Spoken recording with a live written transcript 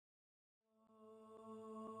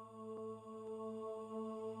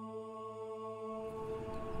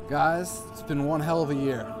Guys, it's been one hell of a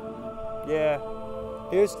year. Yeah.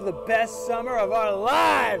 Here's to the best summer of our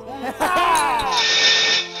lives!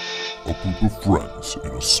 A group of friends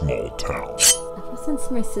in a small town. Ever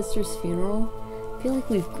since my sister's funeral, I feel like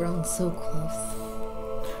we've grown so close.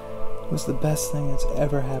 It was the best thing that's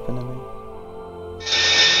ever happened to me.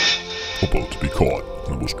 About to be caught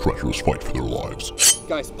in the most treacherous fight for their lives.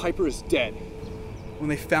 Guys, Piper is dead. When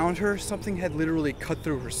they found her, something had literally cut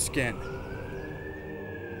through her skin.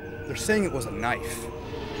 They're saying it was a knife.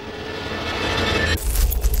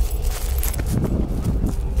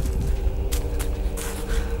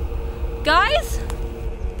 Guys?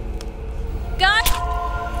 Guys?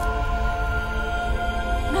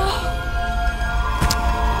 No.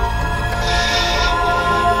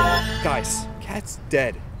 Guys, Kat's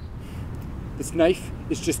dead. This knife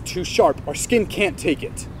is just too sharp. Our skin can't take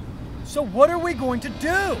it. So what are we going to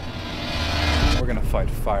do? We're gonna fight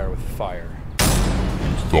fire with fire.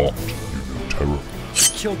 Thought you knew terror.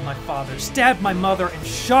 Killed my father, stabbed my mother, and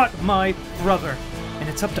shot my brother. And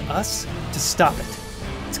it's up to us to stop it.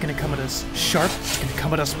 It's gonna come at us sharp, it's gonna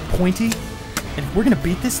come at us pointy. And if we're gonna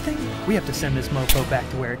beat this thing, we have to send this mofo back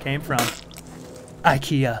to where it came from.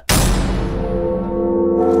 IKEA.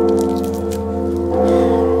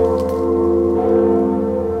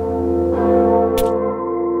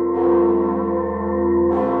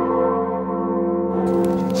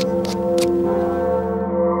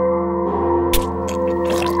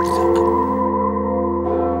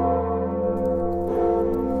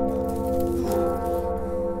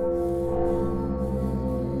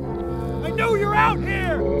 I know you're out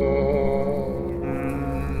here!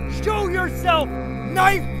 Show yourself,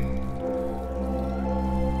 knife!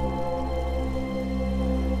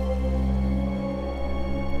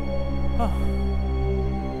 Oh.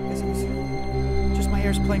 Guess it was just my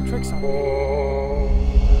ears playing tricks on me. It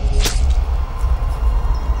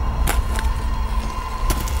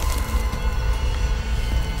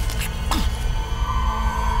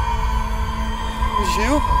was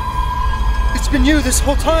you? It's been you this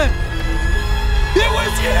whole time! It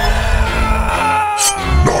was you!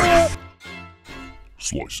 Knife!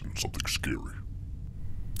 Slicing something scary.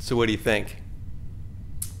 So what do you think?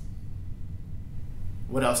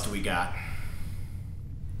 What else do we got?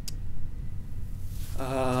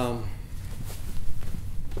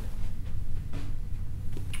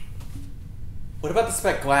 What about the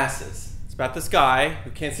spec glasses? It's about this guy who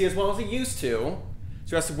can't see as well as he used to. So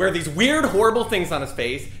he has to wear these weird, horrible things on his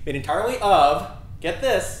face made entirely of, get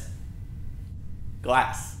this,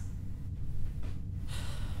 glass.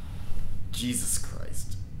 Jesus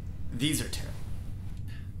Christ. These are terrible.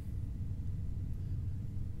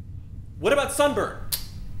 What about sunburn?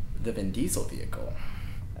 The Vin Diesel vehicle.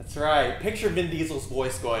 That's right. Picture Vin Diesel's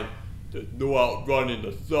voice going, "There's no outrunning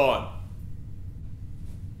the sun."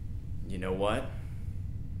 You know what?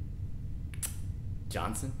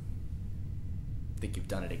 Johnson? I think you've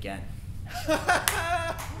done it again.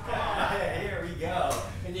 Here we go.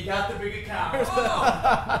 And you got the big account.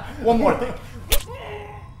 One more thing.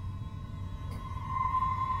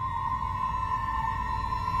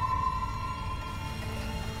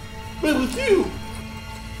 It was you!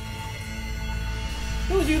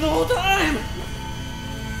 It was you the whole time!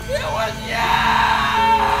 It was you!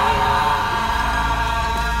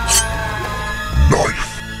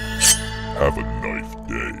 Knife! Have a knife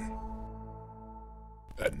day.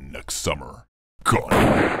 And next summer.